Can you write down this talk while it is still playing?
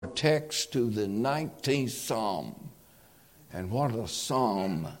text to the 19th Psalm. And what a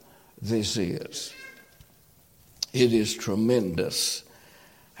psalm this is. It is tremendous.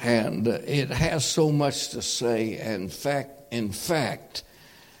 And it has so much to say. In fact,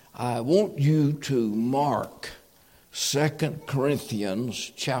 I want you to mark 2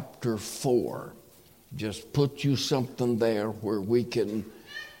 Corinthians chapter 4. Just put you something there where we can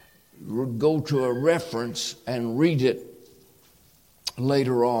go to a reference and read it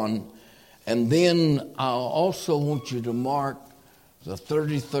later on. And then I also want you to mark the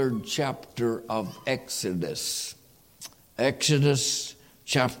 33rd chapter of Exodus. Exodus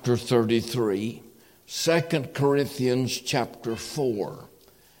chapter 33, 2 Corinthians chapter 4.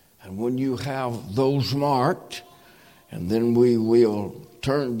 And when you have those marked, and then we will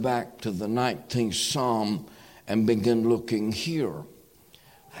turn back to the 19th Psalm and begin looking here.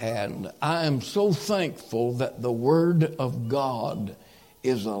 And I am so thankful that the Word of God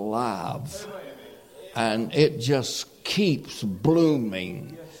is alive. And it just keeps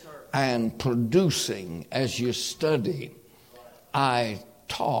blooming and producing as you study. I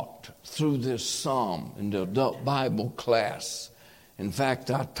taught through this psalm in the adult Bible class. In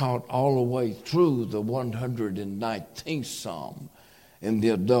fact, I taught all the way through the 119th Psalm in the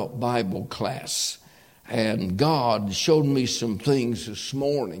adult Bible class. And God showed me some things this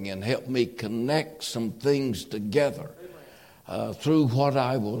morning and helped me connect some things together through what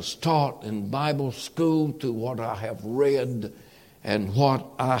I was taught in Bible school, to what I have read and what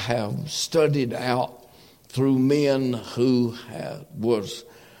I have studied out through men who was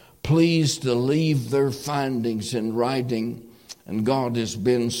pleased to leave their findings in writing. And God has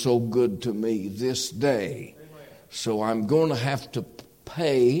been so good to me this day. So I'm going to have to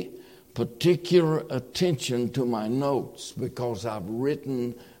pay particular attention to my notes because I've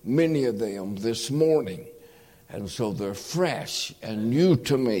written many of them this morning. And so they're fresh and new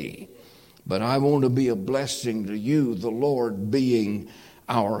to me. But I want to be a blessing to you, the Lord being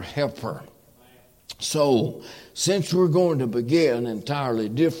our helper. So since we're going to begin entirely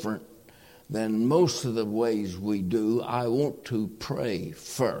different than most of the ways we do, I want to pray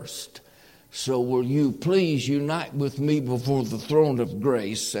first. So will you please unite with me before the throne of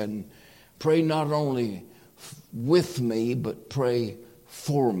grace and pray not only with me, but pray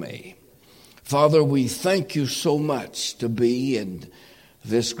for me. Father, we thank you so much to be in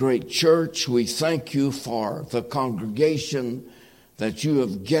this great church. We thank you for the congregation that you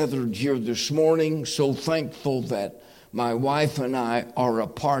have gathered here this morning. So thankful that my wife and I are a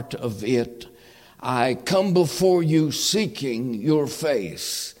part of it. I come before you seeking your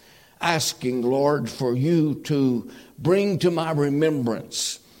face, asking, Lord, for you to bring to my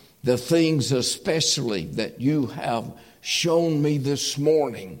remembrance the things especially that you have shown me this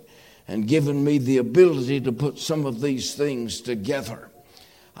morning and given me the ability to put some of these things together.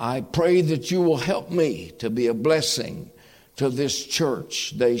 I pray that you will help me to be a blessing to this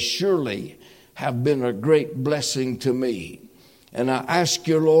church. They surely have been a great blessing to me. And I ask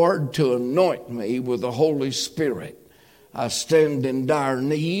you, Lord, to anoint me with the Holy Spirit. I stand in dire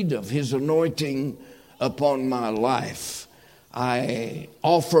need of his anointing upon my life. I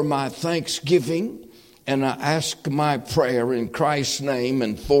offer my thanksgiving and I ask my prayer in Christ's name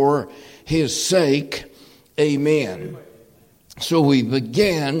and for his sake. Amen. So we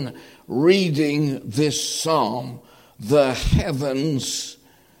began reading this psalm, the heavens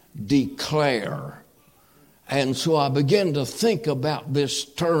declare. And so I began to think about this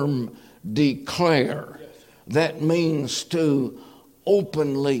term declare. That means to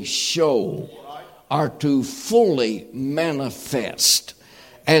openly show or to fully manifest.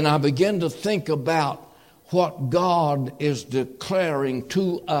 And I began to think about what God is declaring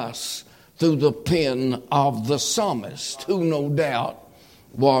to us through the pen of the psalmist, who no doubt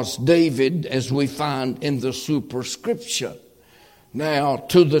was David, as we find in the superscription. Now,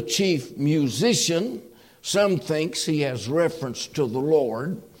 to the chief musician, some thinks he has reference to the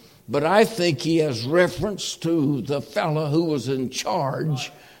Lord, but I think he has reference to the fellow who was in charge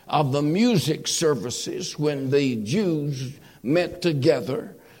of the music services when the Jews met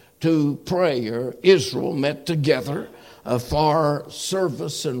together to pray, or Israel met together for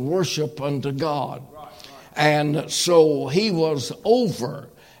service and worship unto God. And so he was over,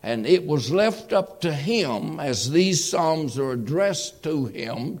 and it was left up to him, as these psalms are addressed to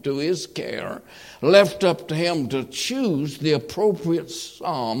him, to his care, left up to him to choose the appropriate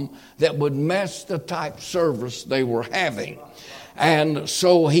psalm that would match the type service they were having. And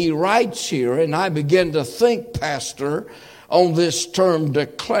so he writes here, and I begin to think, Pastor, on this term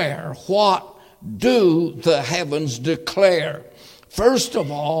declare. What do the heavens declare? First of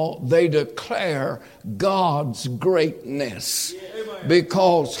all, they declare God's greatness.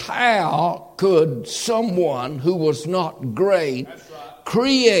 Because how could someone who was not great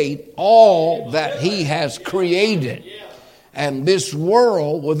create all that he has created? And this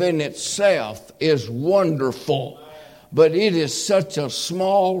world within itself is wonderful, but it is such a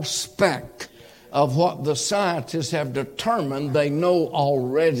small speck of what the scientists have determined they know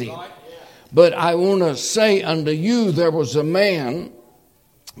already. But I want to say unto you, there was a man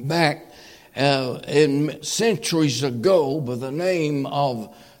back in centuries ago by the name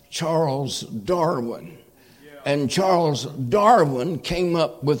of Charles Darwin. And Charles Darwin came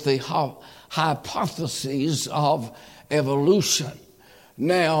up with the hypothesis of evolution.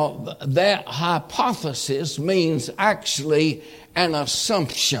 Now, that hypothesis means actually an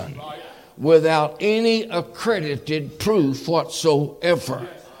assumption without any accredited proof whatsoever.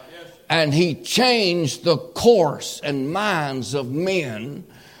 And he changed the course and minds of men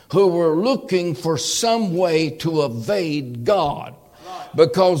who were looking for some way to evade God,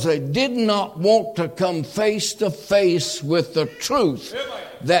 because they did not want to come face to face with the truth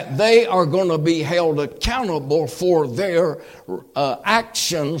that they are going to be held accountable for their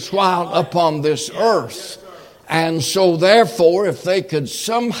actions while upon this earth. And so therefore, if they could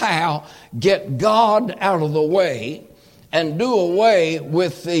somehow get God out of the way and do away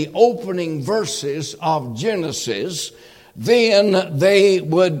with the opening verses of Genesis, then they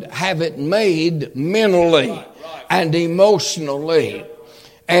would have it made mentally and emotionally.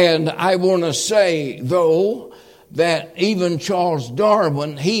 And I want to say, though, that even Charles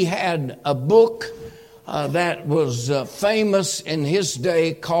Darwin, he had a book that was famous in his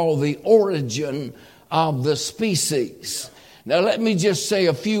day called The Origin of the Species. Now, let me just say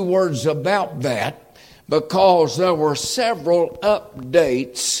a few words about that, because there were several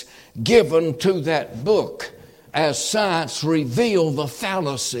updates given to that book as science revealed the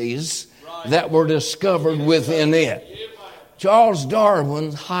fallacies that were discovered within it. Charles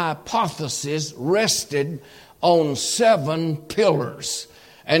Darwin's hypothesis rested on 7 pillars.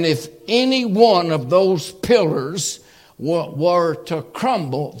 And if any one of those pillars were to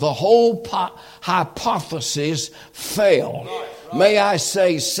crumble, the whole hypothesis failed. May I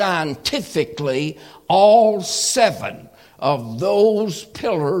say, scientifically, all 7 of those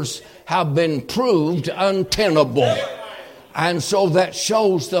pillars have been proved untenable. And so that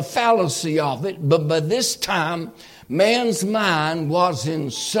shows the fallacy of it. But by this time, man's mind was in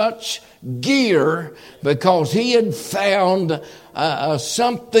such gear because he had found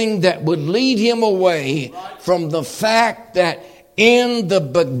something that would lead him away from the fact that in the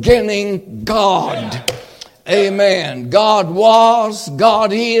beginning, God. Amen. God was,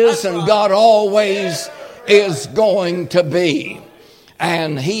 God is, and God always is going to be.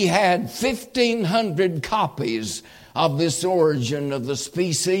 And he had 1,500 copies of this Origin of the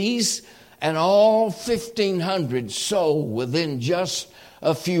Species, and all 1,500 sold within just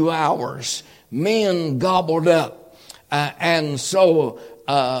a few hours. Men gobbled up. And so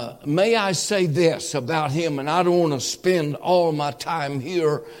may I say this about him, and I don't want to spend all my time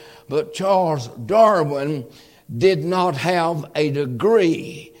here, but Charles Darwin did not have a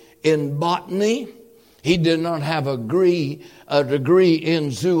degree in botany. He did not have a degree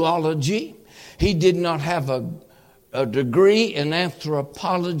in zoology. He did not have a degree in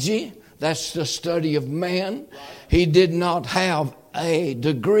anthropology. That's the study of man. He did not have a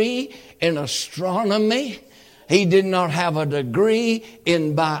degree in astronomy. He did not have a degree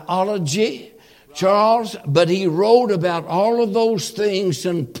in biology, Charles, but he wrote about all of those things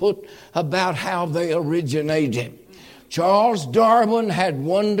and put about how they originated. Charles Darwin had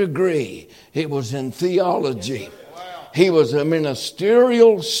 1 degree. It was in theology. He was a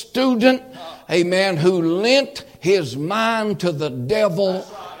ministerial student, a man who lent his mind to the devil,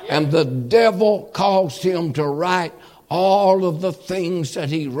 and the devil caused him to write all of the things that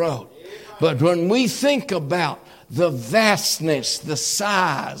he wrote. But when we think about the vastness, the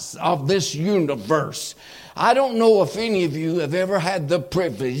size of this universe, I don't know if any of you have ever had the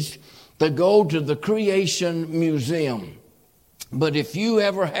privilege to go to the Creation Museum. But if you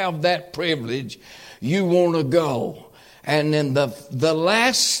ever have that privilege, you want to go. And then the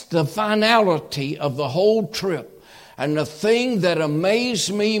finality of the whole trip, and the thing that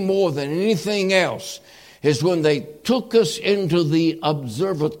amazed me more than anything else, is when they took us into the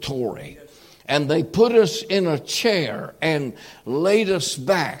observatory and they put us in a chair and laid us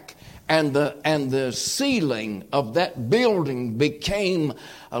back, and the ceiling of that building became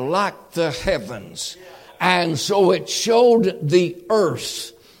like the heavens. And so it showed the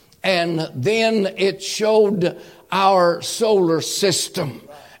earth, and then it showed our solar system,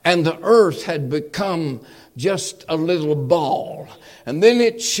 and the earth had become just a little ball. And then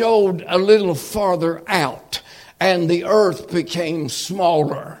it showed a little farther out, and the earth became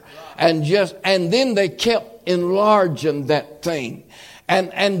smaller. And then they kept enlarging that thing.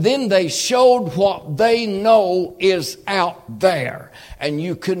 And then they showed what they know is out there. And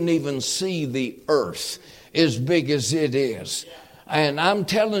you couldn't even see the earth as big as it is. And I'm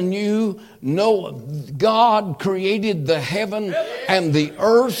telling you, no, God created the heaven and the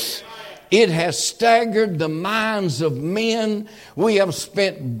earth. It has staggered the minds of men. We have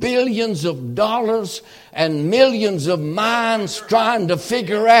spent billions of dollars and millions of minds trying to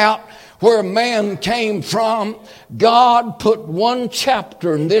figure out where man came from. God put one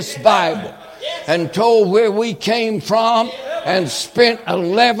chapter in this Bible and told where we came from, and spent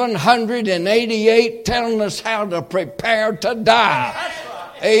 1188 telling us how to prepare to die.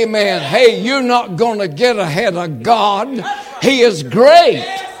 Amen. Hey, you're not going to get ahead of God. He is great.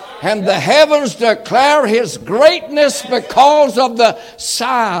 And the heavens declare His greatness because of the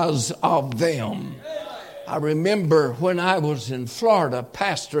size of them. I remember when I was in Florida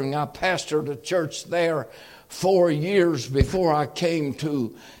pastoring, I pastored a church there 4 years before I came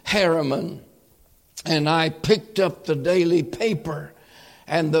to Harriman. And I picked up the daily paper,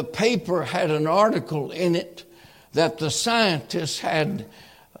 and the paper had an article in it that the scientists had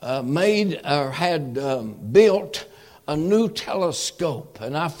built a new telescope,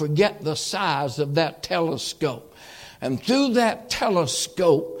 and I forget the size of that telescope. And through that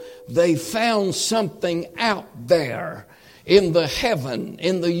telescope, they found something out there in the heaven,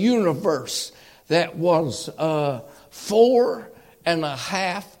 in the universe, that was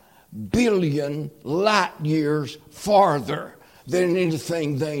 4.5 billion light years farther than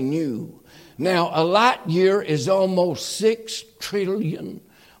anything they knew. Now, a light year is almost 6 trillion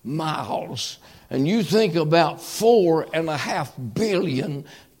miles. And you think about 4.5 billion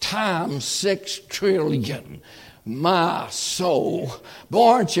times 6 trillion. My soul. Boy,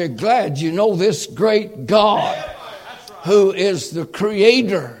 aren't you glad you know this great God who is the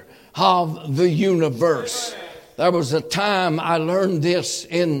creator of the universe? There was a time I learned this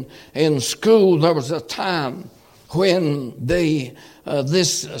in school. There was a time when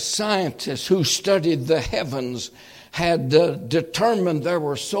this scientist who studied the heavens had determined there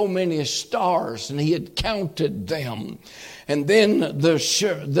were so many stars, and he had counted them. And then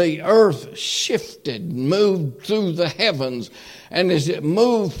the earth shifted, moved through the heavens. And as it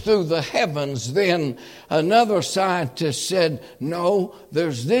moved through the heavens, then another scientist said, no,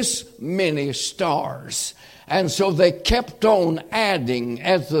 there's this many stars. And so they kept on adding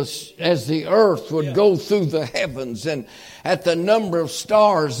as the earth would go through the heavens and at the number of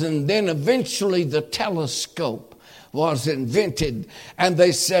stars. And then eventually the telescope was invented. And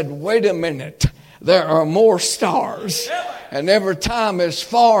they said, wait a minute, there are more stars. And every time, as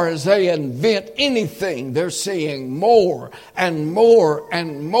far as they invent anything, they're seeing more and more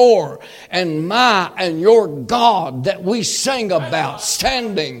and more. And my and your God that we sing about,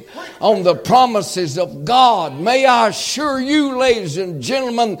 standing on the promises of God, may I assure you, ladies and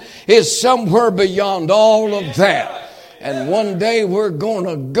gentlemen, is somewhere beyond all of that. And one day we're going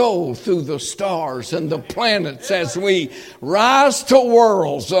to go through the stars and the planets as we rise to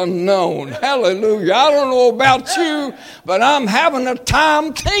worlds unknown. Hallelujah. I don't know about you, but I'm having a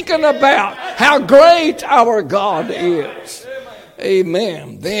time thinking about how great our God is.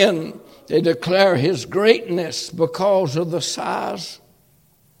 Amen. Then they declare His greatness because of the size.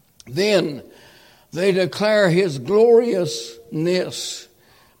 Then they declare His gloriousness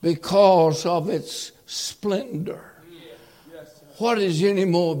because of its splendor. What is any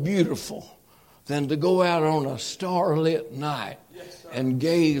more beautiful than to go out on a starlit night and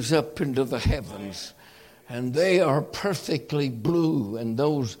gaze up into the heavens? And they are perfectly blue, and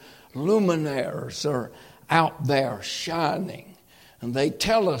those luminaires are out there shining. And they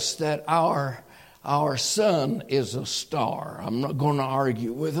tell us that our sun is a star. I'm not going to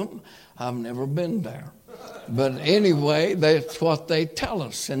argue with them. I've never been there. But anyway, that's what they tell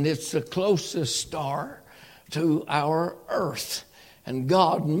us. And it's the closest star to our earth. And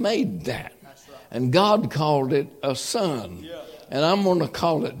God made that. And God called it a sun. And I'm going to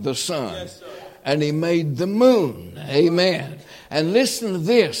call it the sun. And He made the moon. Amen. And listen to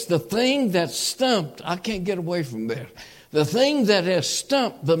this. The thing that stumped, I can't get away from this. The thing that has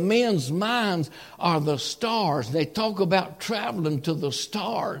stumped the men's minds are the stars. They talk about traveling to the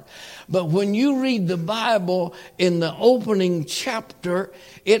stars. But when you read the Bible in the opening chapter,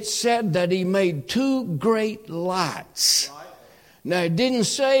 it said that He made 2 great lights. Now, it didn't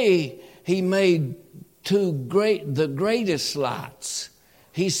say He made the greatest lights.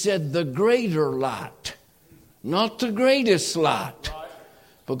 He said the greater light, not the greatest light.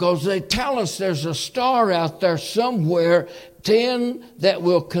 Because they tell us there's a star out there somewhere, 10 that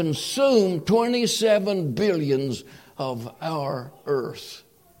will consume 27 billions of our earth.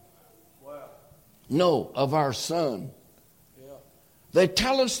 Wow. No, of our sun. Yeah. They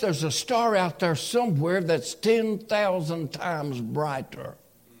tell us there's a star out there somewhere that's 10,000 times brighter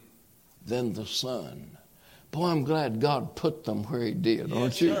than the sun. Boy, I'm glad God put them where He did,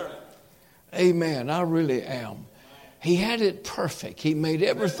 aren't you? Sir. Amen. I really am. He had it perfect. He made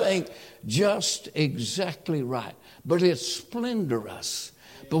everything just exactly right. But it's splendorous.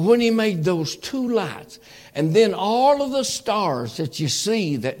 But when He made those two lights, and then all of the stars that you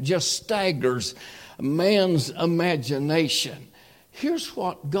see that just staggers man's imagination, here's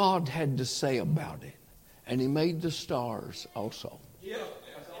what God had to say about it. And He made the stars also.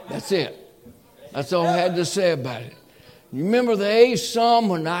 That's it. That's all He had to say about it. You remember the 8th Psalm,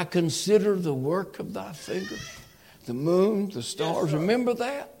 when I consider the work of Thy fingers? The moon, the stars, remember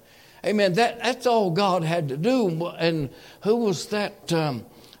that? Amen. That's all God had to do. And who was that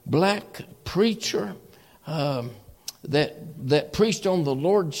black preacher that preached on the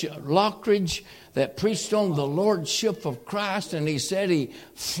Lordship, Lockridge, that preached on the Lordship of Christ, and he said he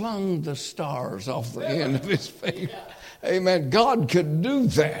flung the stars off the end of his finger. Amen. God could do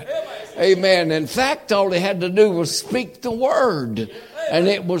that. Amen. In fact, all He had to do was speak the word, and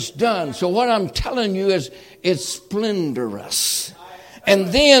it was done. So what I'm telling you is it's splendorous. And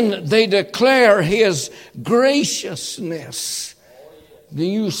then they declare His graciousness. Do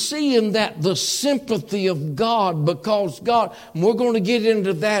you see in that the sympathy of God? Because God, and we're going to get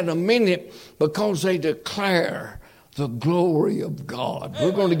into that in a minute, because they declare the glory of God.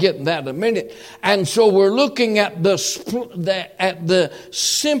 We're going to get in that in a minute. And so we're looking at the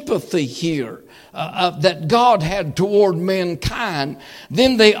sympathy here that God had toward mankind.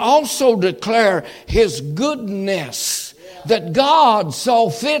 Then they also declare His goodness, that God saw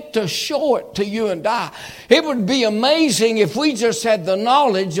fit to show it to you and I. It would be amazing if we just had the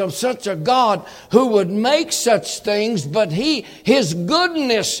knowledge of such a God who would make such things, but His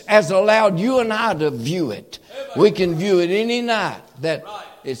goodness has allowed you and I to view it. We can view it any night, that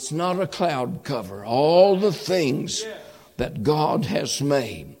it's not a cloud cover. All the things that God has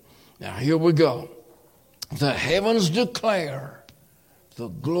made. Now here we go. The heavens declare the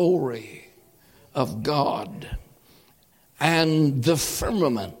glory of God, and the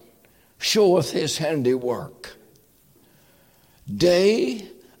firmament showeth His handiwork. Day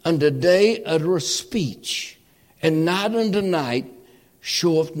unto day uttereth speech, and night unto night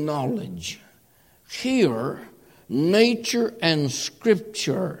showeth knowledge. Here, nature and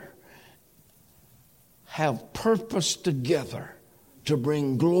Scripture have purpose together to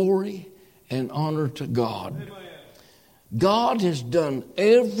bring glory and honor to God. Amen. God has done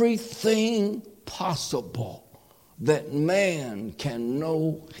everything possible that man can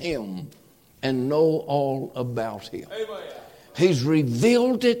know Him and know all about Him. Amen. He's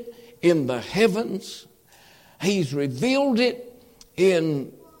revealed it in the heavens. He's revealed it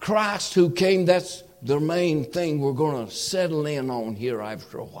in Christ who came. That's the main thing we're going to settle in on here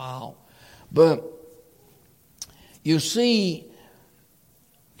after a while. But you see,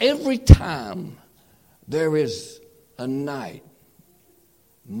 every time there is a night,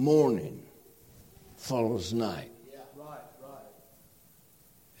 morning follows night. Yeah, right.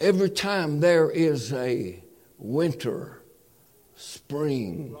 Every time there is a winter,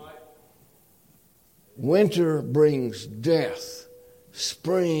 spring. Right. Winter brings death.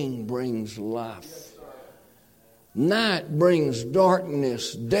 Spring brings life. Night brings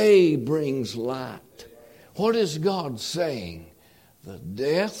darkness. Day brings light. What is God saying? The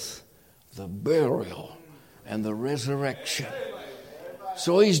death, the burial, and the resurrection.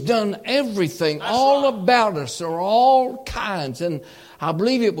 So He's done everything. All about us. There are all kinds. And I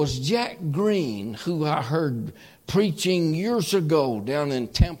believe it was Jack Green who I heard preaching years ago down in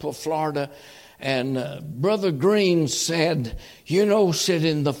Tampa, Florida. And Brother Green said, said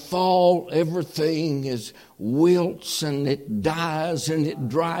in the fall everything is wilts and it dies and it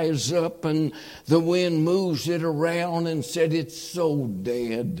dries up and the wind moves it around, and said it's so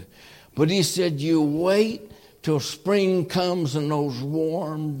dead. But he said you wait till spring comes and those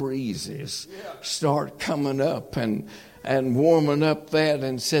warm breezes start coming up and warming up that,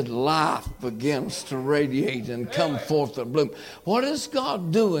 and said life begins to radiate and come forth and bloom. What is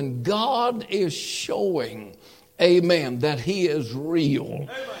God doing? God is showing, amen, that He is real.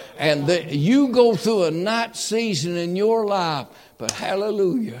 And that you go through a night season in your life, but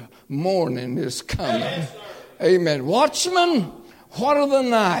hallelujah, morning is coming. Amen. Watchmen, what of the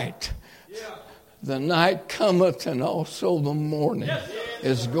night? The night cometh and also the morning.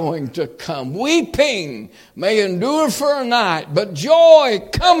 is going to come. Weeping may endure for a night, but joy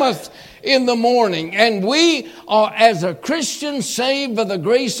cometh in the morning. And we are, as a Christian saved by the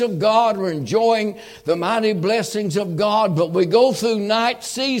grace of God, we're enjoying the mighty blessings of God, but we go through night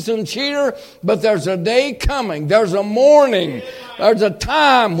seasons here, but there's a day coming. There's a morning. There's a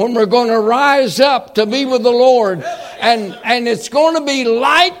time when we're going to rise up to be with the Lord. And it's going to be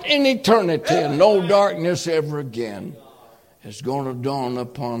light in eternity and no darkness ever again. It's going to dawn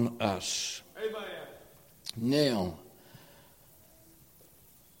upon us. Now,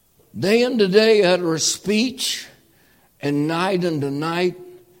 day unto day uttereth speech, and night unto night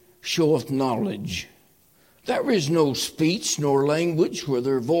showeth knowledge. There is no speech nor language where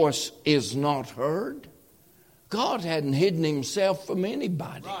their voice is not heard. God hadn't hidden himself from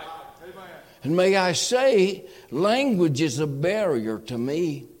anybody. Right. And may I say, language is a barrier to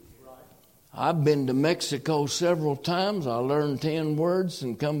me. Right. I've been to Mexico several times. I learned 10 words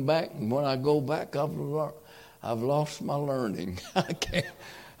and come back. And when I go back, I've lost my learning.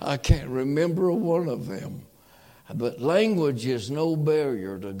 I can't remember one of them. But language is no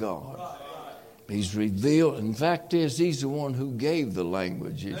barrier to God. He's revealed. In fact, He's the one who gave the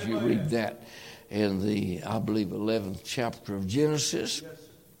language. As you read that in the, I believe, 11th chapter of Genesis.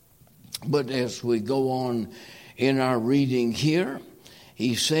 But as we go on in our reading here,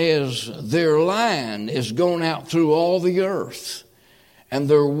 he says, their line is going out through all the earth, and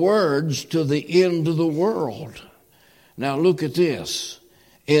their words to the end of the world. Now look at this.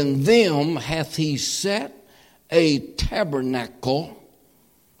 In them hath he set a tabernacle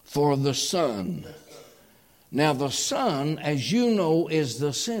for the sun. Now the sun, as you know, is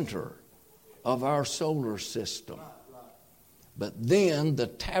the center of our solar system. But then the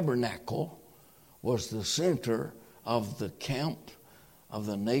tabernacle was the center of the camp of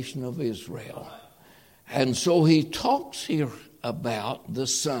the nation of Israel. And so he talks here about the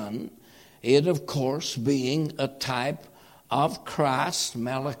sun, it of course being a type of Christ,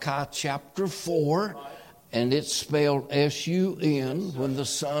 Malachi chapter 4, and it's spelled S-U-N, when the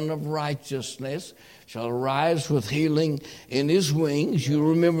Son of Righteousness shall arise with healing in his wings. You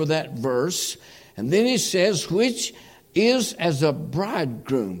remember that verse. And then he says, which is as a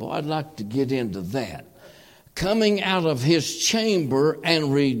bridegroom. Boy, I'd like to get into that. Coming out of his chamber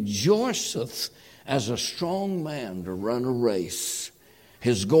and rejoiceth as a strong man to run a race.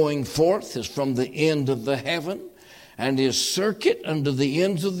 His going forth is from the end of the heaven, and his circuit unto the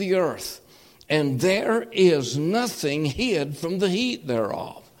ends of the earth. And there is nothing hid from the heat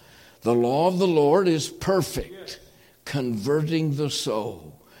thereof. The law of the Lord is perfect, converting the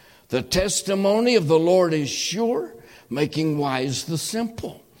soul. The testimony of the Lord is sure, making wise the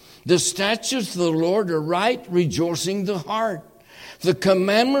simple. The statutes of the Lord are right, rejoicing the heart. The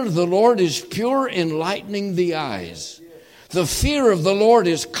commandment of the Lord is pure, enlightening the eyes. The fear of the Lord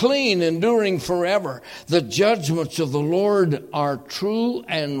is clean, enduring forever. The judgments of the Lord are true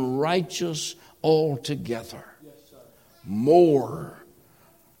and righteous altogether. More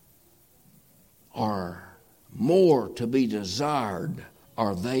to be desired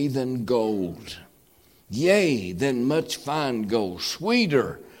are they than gold. Yea, than much fine gold.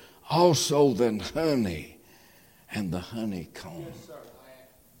 Sweeter also than honey and the honeycomb.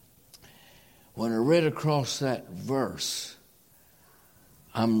 When I read across that verse,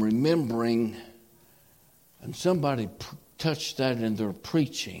 I'm remembering, and somebody touched that in their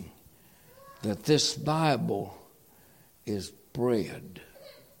preaching, that this Bible is bread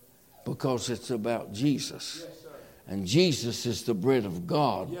because it's about Jesus. Yes, and Jesus is the bread of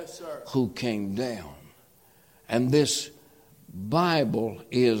God, yes, who came down. And this Bible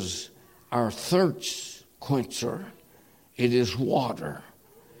is our thirst quencher. It is water.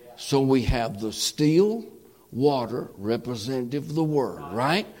 So we have the still water, representative of the Word,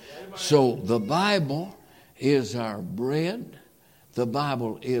 right? So the Bible is our bread. The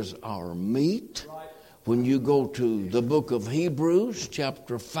Bible is our meat. When you go to the book of Hebrews,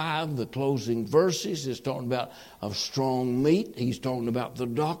 chapter 5, the closing verses, it's talking about of strong meat. He's talking about the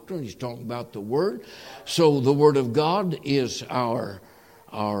doctrine. He's talking about the Word. So the Word of God is our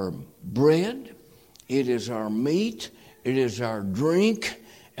bread. It is our meat. It is our drink.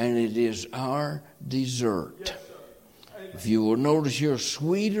 And it is our dessert. If you will notice, you're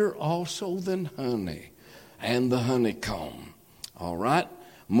sweeter also than honey and the honeycomb. All right?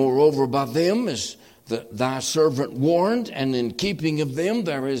 Moreover, by them is thy servant warned, and in keeping of them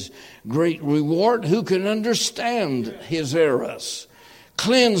there is great reward. Who can understand his errors?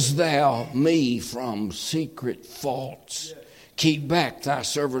 Cleanse thou me from secret faults. Keep back thy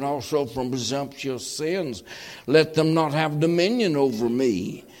servant also from presumptuous sins. Let them not have dominion over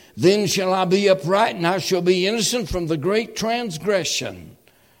me. Then shall I be upright, and I shall be innocent from the great transgression.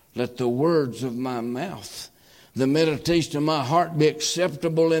 Let the words of my mouth, the meditation of my heart be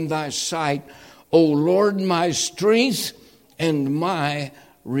acceptable in thy sight, O Lord, my strength and my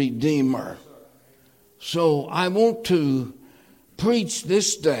Redeemer. So I want to preach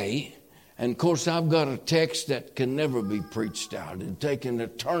this day, and of course I've got a text that can never be preached out. It'd take an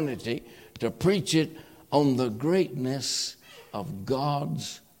eternity to preach it on the greatness of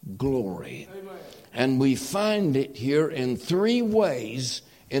God's glory. Amen. And we find it here in three ways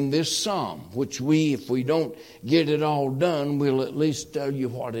in this psalm, which if we don't get it all done, we'll at least tell you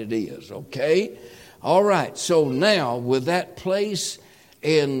what it is, okay? All right, so now with that place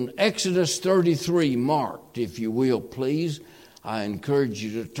in Exodus 33 marked, if you will, please, I encourage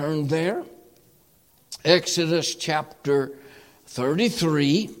you to turn there. Exodus chapter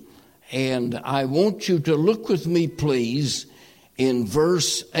 33, and I want you to look with me, please, in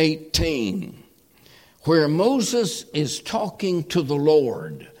verse 18. Where Moses is talking to the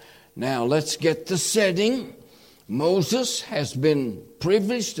Lord. Now let's get the setting. Moses has been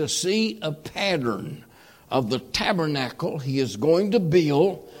privileged to see a pattern of the tabernacle he is going to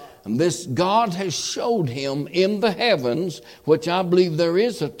build. And this God has showed him in the heavens, which I believe there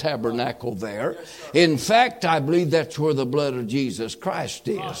is a tabernacle there. In fact, I believe that's where the blood of Jesus Christ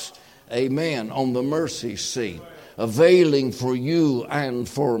is. Amen. On the mercy seat, availing for you and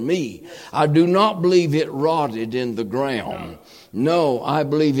for me. I do not believe it rotted in the ground. No, I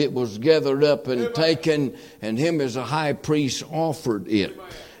believe it was gathered up and taken, and him as a high priest offered it.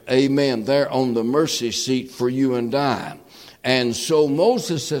 Amen. There on the mercy seat for you and I. And so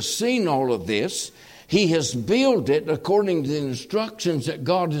Moses has seen all of this. He has built it according to the instructions that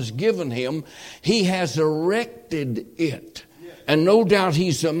God has given him. He has erected it. And no doubt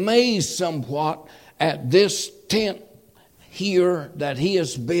he's amazed somewhat at this tent here that he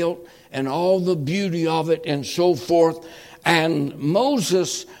has built and all the beauty of it and so forth. And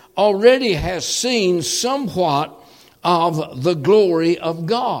Moses already has seen somewhat of the glory of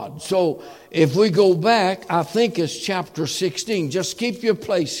God. So if we go back, I think it's chapter 16. Just keep your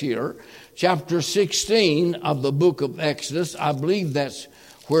place here. Chapter 16 of the book of Exodus. I believe that's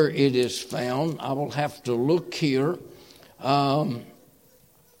where it is found. I will have to look here.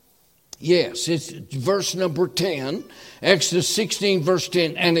 Yes, it's verse number 10. Exodus 16, verse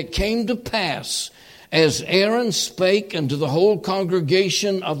 10. And it came to pass, as Aaron spake unto the whole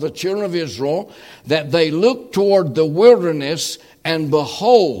congregation of the children of Israel, that they looked toward the wilderness, and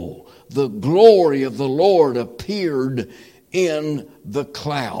behold, the glory of the Lord appeared in the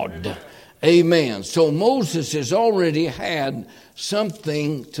cloud. Amen. So Moses has already had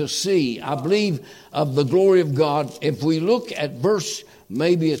something to see, I believe, of the glory of God. If we look at verse,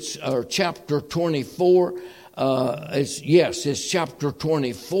 maybe it's chapter 24. It's chapter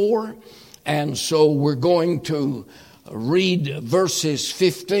 24. And so we're going to read verses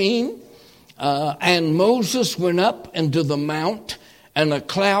 15. And Moses went up into the mount, and a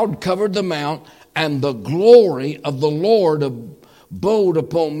cloud covered the mount, and the glory of the Lord abode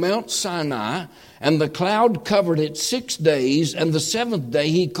upon Mount Sinai. And the cloud covered it 6 days, and the seventh day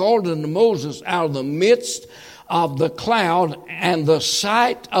he called unto Moses out of the midst of the cloud, and the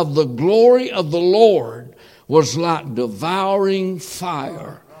sight of the glory of the Lord was like devouring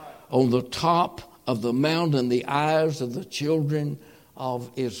fire on the top of the mount in the eyes of the children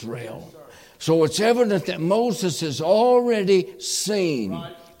of Israel. So it's evident that Moses has already seen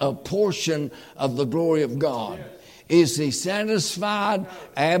a portion of the glory of God. Is he satisfied?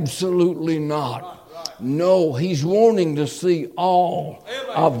 Absolutely not. No, he's wanting to see all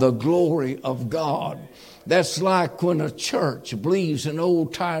of the glory of God. That's like when a church believes in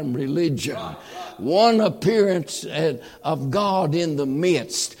old-time religion. One appearance of God in the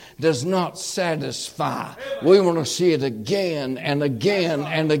midst does not satisfy. We want to see it again and again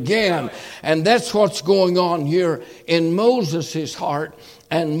and again. And that's what's going on here in Moses' heart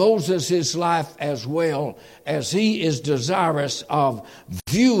and Moses' life as well, as he is desirous of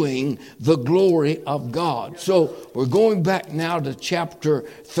viewing the glory of God. So we're going back now to chapter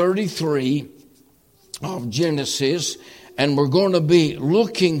 33 of Genesis, and we're going to be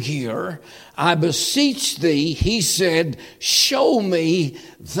looking here. I beseech thee, he said, show me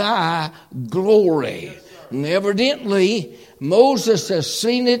thy glory. And evidently, Moses has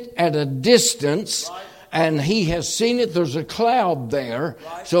seen it at a distance, and he has seen it. There's a cloud there,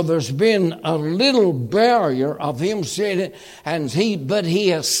 so there's been a little barrier of him seeing it, but he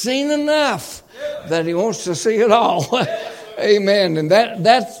has seen enough that he wants to see it all. Amen. And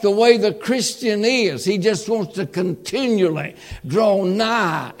that's the way the Christian is. He just wants to continually draw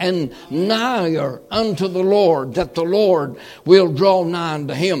nigh and nigher unto the Lord, that the Lord will draw nigh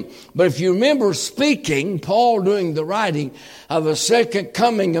unto him. But if you remember speaking, Paul doing the writing of the second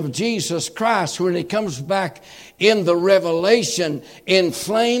coming of Jesus Christ, when he comes back in the Revelation in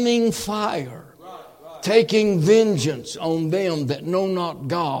flaming fire, taking vengeance on them that know not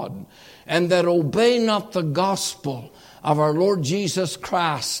God and that obey not the gospel of our Lord Jesus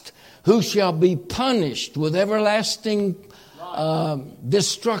Christ, who shall be punished with everlasting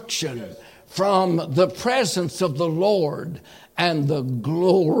destruction from the presence of the Lord and the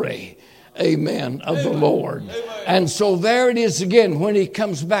glory, amen, of the Lord. And so there it is again when he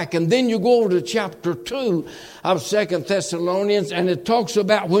comes back. And then you go over to chapter 2 of 2 Thessalonians, and it talks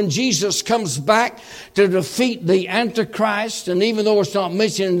about when Jesus comes back to defeat the Antichrist. And even though it's not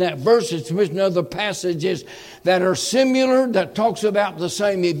mentioned in that verse, it's mentioned in other passages that are similar, that talks about the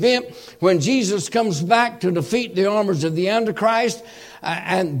same event. When Jesus comes back to defeat the armies of the Antichrist,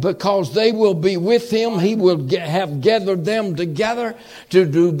 and because they will be with him, he will have gathered them together to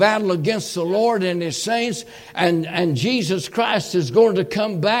do battle against the Lord and his saints. And Jesus Christ is going to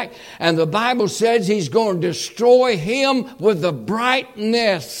come back. And the Bible says he's going to destroy him with the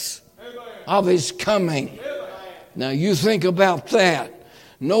brightness of his coming. Now you think about that.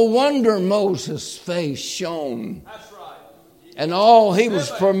 No wonder Moses' face shone. And all he was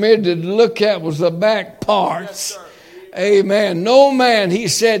permitted to look at was the back parts. Amen. No man, he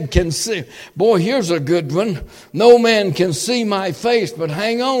said, can see. Boy, here's a good one. No man can see my face, but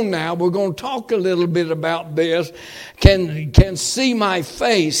hang on now. We're going to talk a little bit about this. Can see my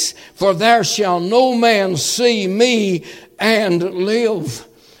face, for there shall no man see me and live.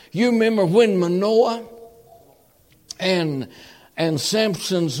 You remember when Manoah and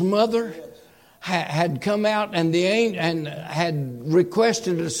Samson's mother had come out and had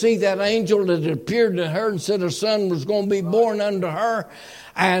requested to see that angel that appeared to her and said a son was going to be born unto her.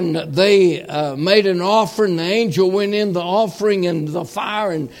 And they made an offering. The angel went in the offering and the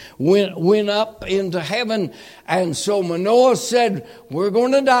fire and went up into heaven. And so Manoah said, we're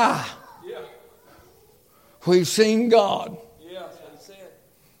going to die. Yeah. We've seen God. Yeah, that's it.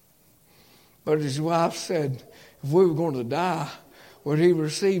 But his wife said, if we were going to die, would he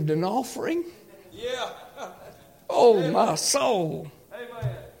received an offering? Yeah. Oh, my soul.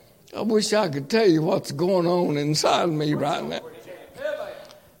 Amen. I wish I could tell you what's going on inside me right now.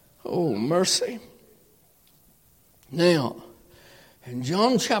 Oh, mercy. Now, in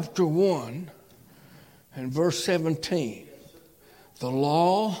John chapter 1 and verse 17, the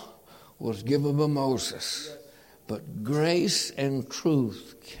law was given by Moses, but grace and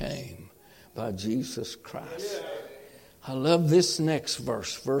truth came by Jesus Christ. I love this next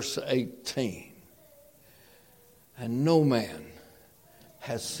verse, verse 18. And no man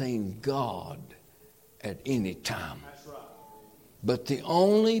has seen God at any time. But the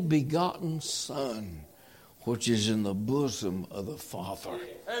only begotten Son, which is in the bosom of the Father,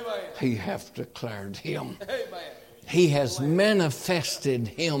 he hath declared him. He has manifested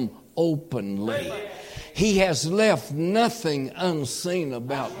him openly. He has left nothing unseen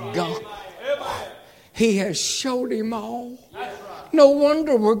about God. He has showed him all. No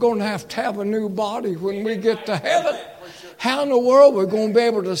wonder we're going to have a new body when we get to heaven. How in the world are we going to be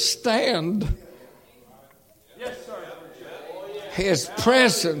able to stand his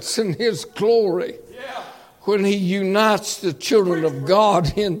presence and his glory when he unites the children of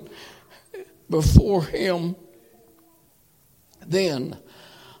God before him? Then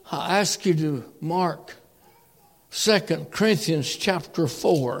I ask you to mark 2 Corinthians chapter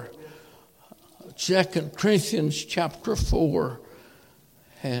 4. 2 Corinthians chapter 4.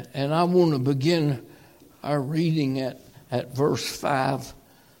 And I want to begin our reading at verse 5.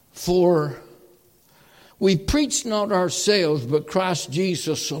 For we preach not ourselves, but Christ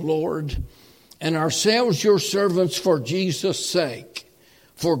Jesus the Lord, and ourselves your servants for Jesus' sake.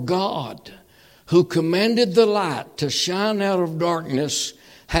 For God, who commanded the light to shine out of darkness,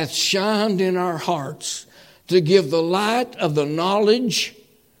 hath shined in our hearts to give the light of the knowledge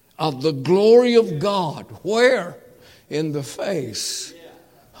of the glory of God. Where? In the face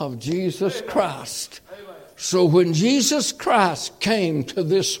of Jesus Christ. So when Jesus Christ came to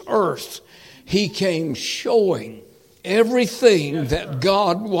this earth, he came showing everything that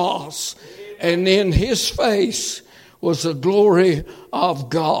God was. And in his face was the glory of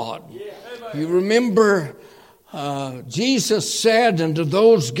God. You remember Jesus said unto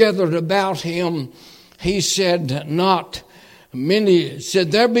those gathered about him, he said, not many,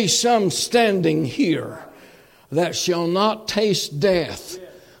 said, there be some standing here that shall not taste death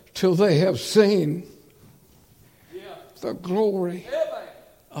till they have seen the glory Amen.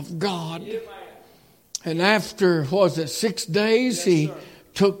 of God. Amen. And after, 6 days, Yes, he sir.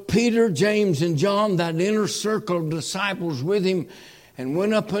 took Peter, James, and John, that inner circle of disciples with him, and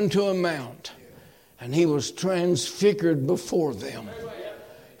went up into a mount. And he was transfigured before them.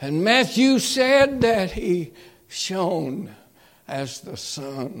 And Matthew said that he shone as the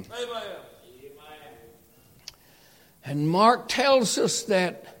sun. Amen. And Mark tells us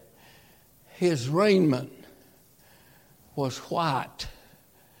that his raiment was white.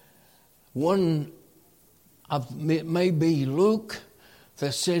 One of it may be Luke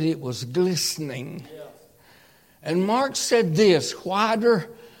that said it was glistening. Yeah. And Mark said this, whiter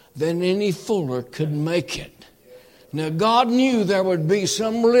than any fuller could make it. Now God knew there would be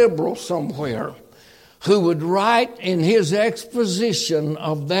some liberal somewhere who would write in his exposition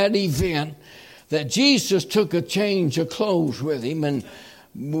of that event that Jesus took a change of clothes with him and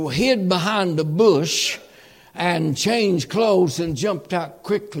hid behind a bush and changed clothes and jumped out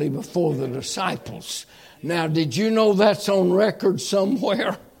quickly before the disciples. Now, did you know that's on record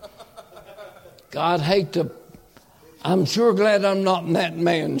somewhere? God hate to... I'm sure glad I'm not in that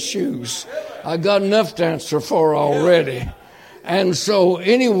man's shoes. I got enough to answer for already. And so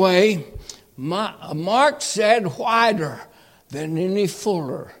anyway, Mark said whiter than any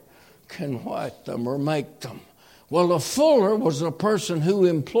fuller can white them or make them. Well, a fuller was a person who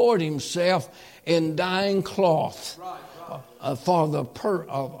employed himself in dyeing cloth for the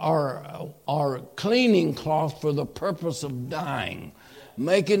or cleaning cloth for the purpose of dyeing,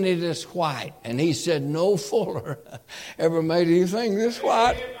 making it as white. And he said no fuller ever made anything this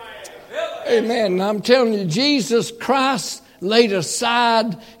white. Amen. And I'm telling you, Jesus Christ laid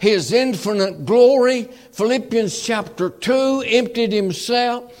aside his infinite glory. Philippians chapter 2, emptied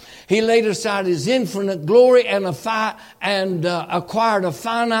himself. He laid aside his infinite glory and acquired a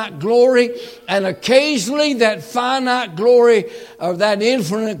finite glory. And occasionally that finite glory or that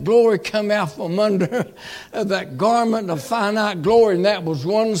infinite glory come out from under that garment of finite glory. And that was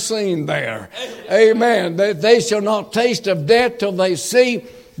one scene there. Amen. They shall not taste of death till they see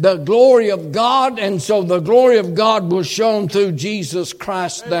the glory of God. And so the glory of God was shown through Jesus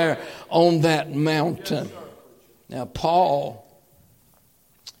Christ there on that mountain. Now Paul,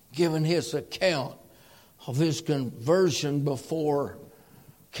 given his account of his conversion before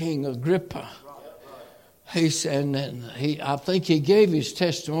King Agrippa, he said, and I think he gave his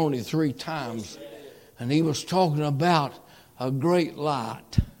testimony 3 times, and he was talking about a great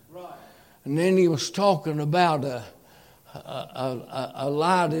light, and then he was talking about a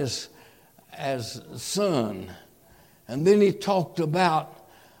light as sun, and then he talked about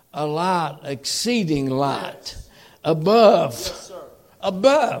a light exceeding light above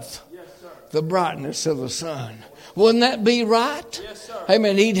the brightness of the sun. Wouldn't that be right? Yes, sir.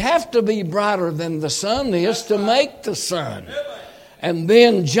 Amen. He'd have to be brighter than the sun is to make the sun. And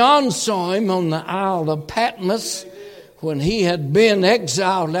then John saw him on the Isle of Patmos when he had been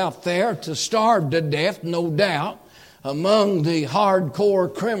exiled out there to starve to death, no doubt, among the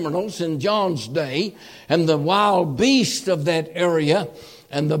hardcore criminals in John's day and the wild beasts of that area.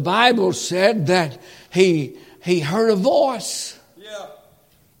 And the Bible said that he heard a voice. Yeah.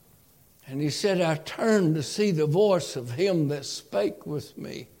 And he said, I turned to see the voice of him that spake with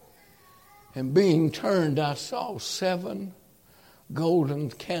me. And being turned, I saw 7 golden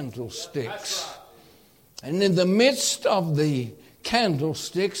candlesticks. Right. And in the midst of the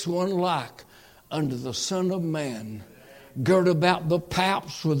candlesticks, one like unto the Son of Man, girt about the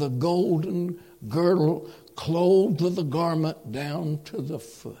paps with a golden girdle, clothed with a garment down to the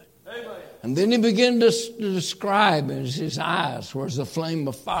foot. Amen. And then he began to describe as his eyes were as a flame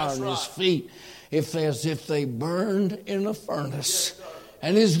of fire, That's and his right. feet as if they burned in a furnace.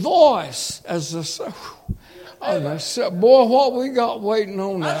 And his voice as the boy, what we got waiting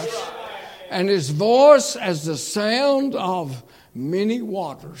on us. Right. And his voice as the sound of many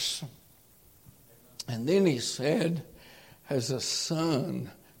waters. And then he said, as the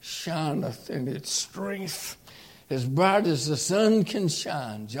sun shineth in its strength, as bright as the sun can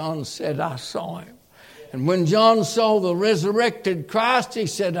shine. John said, I saw him. And when John saw the resurrected Christ, he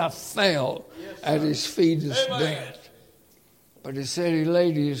said, I fell at his feet as dead. But he said he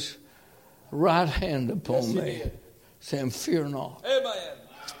laid his right hand upon me, saying, fear not. Amen.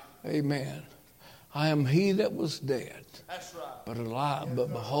 Amen. I am he that was dead, That's right. but alive.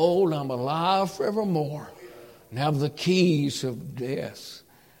 But behold, I'm alive forevermore, and have the keys of death,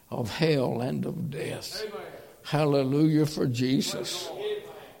 of hell and of death. Amen. Hallelujah for Jesus.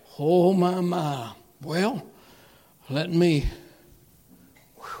 Oh, my. Well, let me...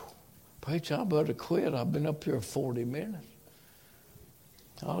 Preacher, I better quit. I've been up here 40 minutes.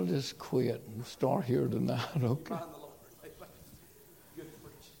 I'll just quit and start here tonight, okay?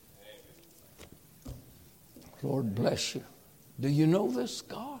 Lord bless you. Do you know this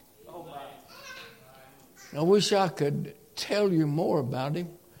God? I wish I could tell you more about him.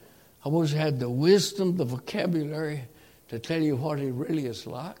 I wish I had the wisdom, the vocabulary to tell you what he really is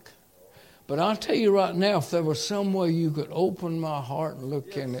like. But I'll tell you right now, if there was some way you could open my heart and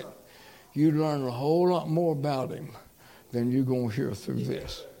look in it, you'd learn a whole lot more about him than you're going to hear through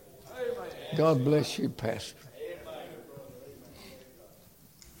this. God bless you, Pastor.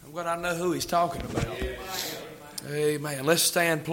 I'm glad I know who he's talking about. Amen. Let's stand.